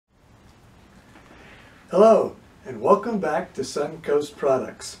Hello, and welcome back to Suncoast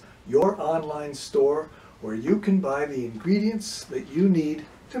Products, your online store where you can buy the ingredients that you need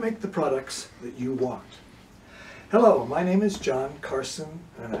to make the products that you want. Hello, my name is John Carson,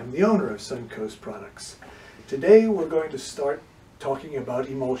 and I'm the owner of Suncoast Products. Today we're going to start talking about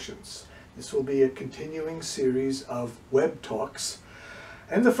emulsions. This will be a continuing series of web talks,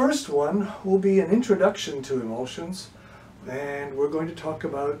 and the first one will be an introduction to emulsions, and we're going to talk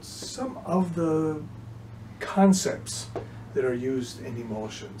about some of the concepts that are used in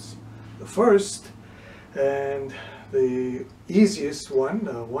emulsions. The first and the easiest one,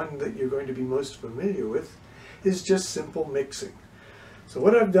 the one that you're going to be most familiar with, is just simple mixing. So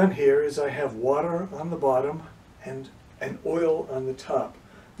what I've done here is I have water on the bottom and an oil on the top.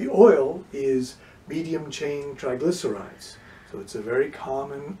 The oil is medium chain triglycerides. So it's a very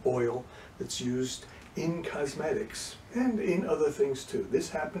common oil that's used in cosmetics and in other things too.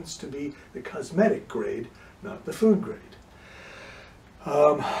 This happens to be the cosmetic grade, not the food grade.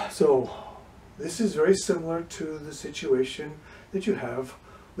 So this is very similar to the situation that you have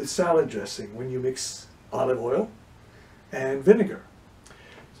with salad dressing when you mix olive oil and vinegar.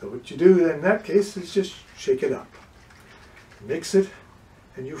 So what you do in that case is just shake it up, mix it,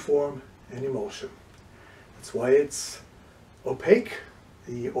 and you form an emulsion. That's why it's opaque.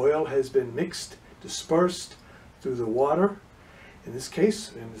 The oil has been mixed, dispersed through the water in this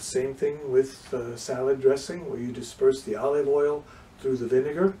case, and the same thing with salad dressing where you disperse the olive oil through the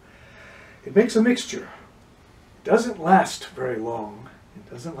vinegar. It makes a mixture. It doesn't last very long. It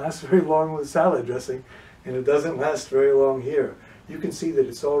doesn't last very long with salad dressing, and it doesn't last very long here. You can see that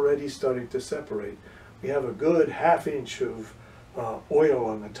it's already starting to separate. We have a good ½ inch of oil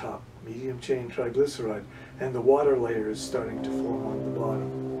on the top, medium chain triglyceride, and the water layer is starting to form on the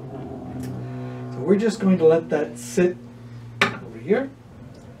bottom. So we're just going to let that sit over here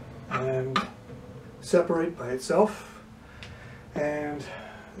and separate by itself, and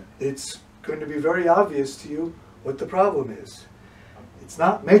it's going to be very obvious to you what the problem is. It's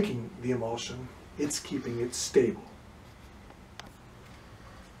not making the emulsion, it's keeping it stable.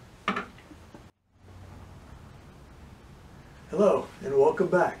 Hello, and welcome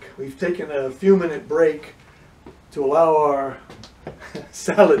back. We've taken a few-minute break to allow our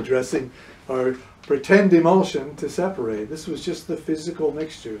salad dressing, our pretend emulsion, to separate. This was just the physical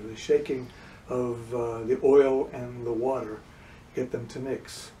mixture, the shaking of the oil and the water, get them to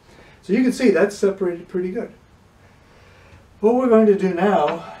mix. So you can see that's separated pretty good. What we're going to do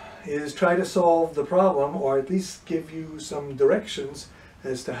now is try to solve the problem, or at least give you some directions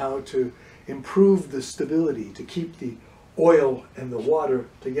as to how to improve the stability, to keep the oil and the water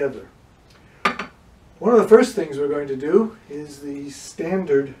together. One of the first things we're going to do is the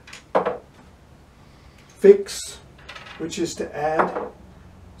standard fix, which is to add a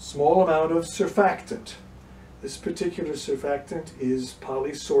small amount of surfactant. This particular surfactant is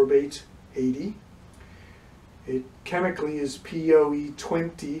polysorbate 80. It chemically is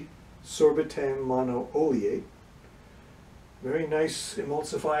POE20 sorbitan monooleate. Very nice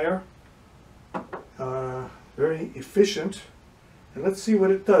emulsifier, very efficient, and let's see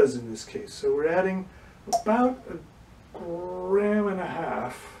what it does in this case. So we're adding about 1.5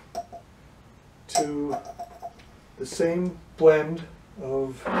 grams to the same blend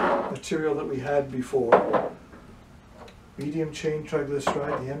of material that we had before. Medium chain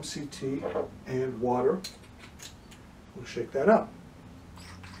triglyceride, the MCT, and water. We'll shake that up.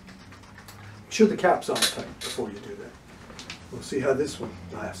 Make sure the cap's on tight before you do that. We'll see how this one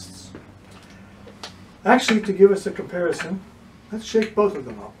lasts. Actually, to give us a comparison, let's shake both of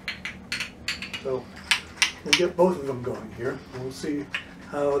them up. So we'll get both of them going here, and we'll see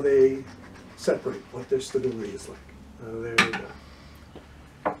how they separate, what their stability is like. There we go.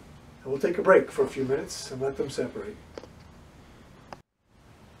 And we'll take a break for a few minutes and let them separate.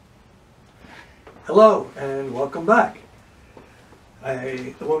 Hello, and welcome back.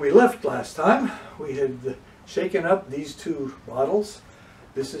 When we left last time, we had shaken up these two bottles.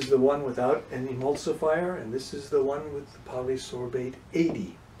 This is the one without an emulsifier, and this is the one with the polysorbate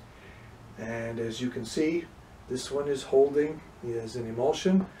 80. And as you can see, this one is holding as an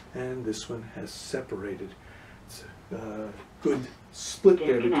emulsion, and this one has separated. It's a good split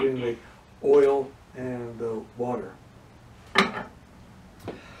there between the oil and the water.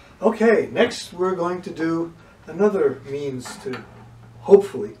 Okay, next we're going to do another means to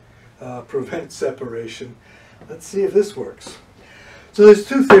hopefully prevent separation. Let's see if this works. So there's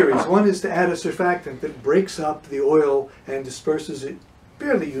two theories. One is to add a surfactant that breaks up the oil and disperses it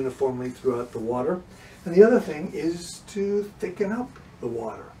fairly uniformly throughout the water. And the other thing is to thicken up the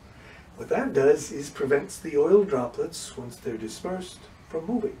water. What that does is prevents the oil droplets, once they're dispersed, from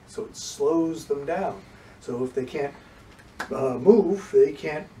moving. So it slows them down. So if they can't move, they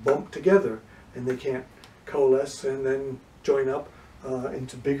can't bump together, and they can't coalesce and then join up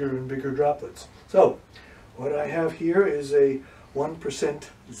into bigger and bigger droplets. So what I have here is a 1%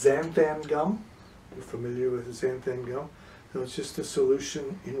 xanthan gum. You're familiar with xanthan gum. So it's just a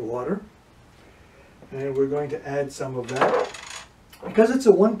solution in water. And we're going to add some of that. Because it's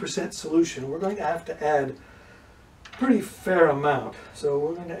a 1% solution, we're going to have to add a pretty fair amount. So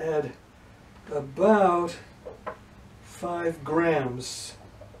we're going to add about 5 grams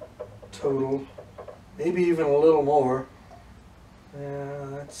total, maybe even a little more.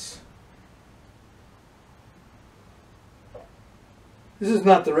 This is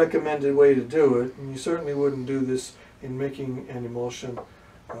not the recommended way to do it, and you certainly wouldn't do this in making an emulsion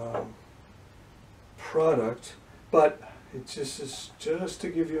product, but it just is just to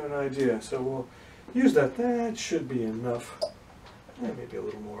give you an idea. So we'll use that. That should be enough. Maybe a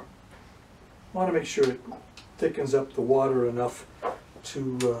little more. I want to make sure it thickens up the water enough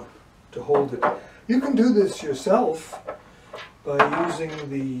to hold it. You can do this yourself by using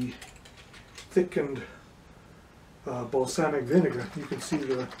the thickened balsamic vinegar. You can see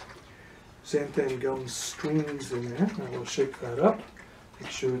the xanthan gum streams in there. And we'll shake that up. Make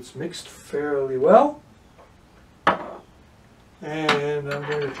sure it's mixed fairly well. And I'm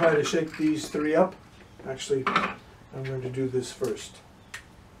going to try to shake these 3 up. Actually, I'm going to do this first.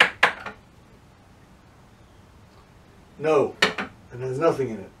 No, it has nothing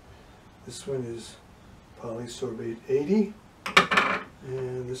in it. This one is polysorbate 80,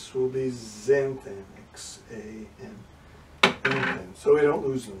 and this will be xanthan, X-A-N, xanthan, so we don't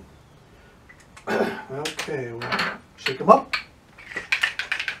lose them. Okay, we'll shake them up.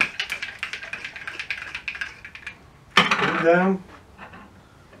 Put them down.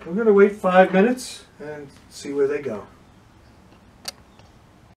 We're going to wait 5 minutes and see where they go.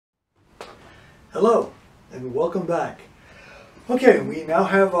 Hello, and welcome back. Okay, we now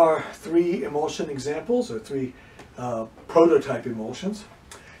have our 3 emulsion examples, or 3 prototype emulsions.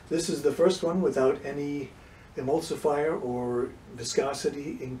 This is the first one without any emulsifier or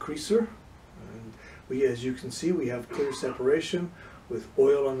viscosity increaser. And as you can see, we have clear separation with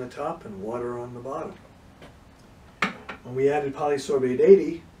oil on the top and water on the bottom. When we added polysorbate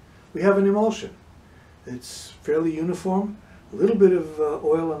 80, we have an emulsion. It's fairly uniform, a little bit of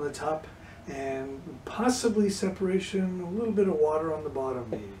oil on the top, and possibly separation, a little bit of water on the bottom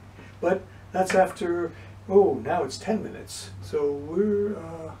maybe. But that's after, now it's 10 minutes. So we're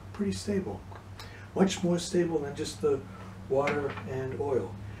pretty stable. Much more stable than just the water and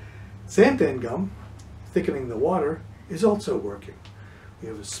oil. Xanthan gum, thickening the water, is also working. We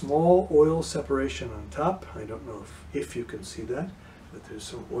have a small oil separation on top. I don't know if you can see that, but there's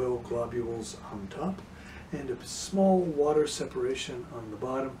some oil globules on top. And a small water separation on the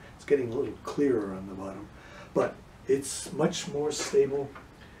bottom. It's getting a little clearer on the bottom, but it's much more stable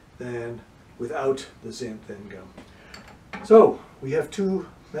than without the xanthan gum. So we have 2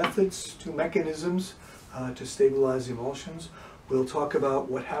 methods, 2 mechanisms to stabilize emulsions. We'll talk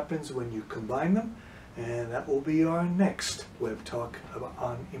about what happens when you combine them, and that will be our next web talk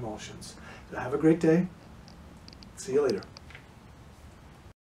on emulsions. So have a great day. See you later.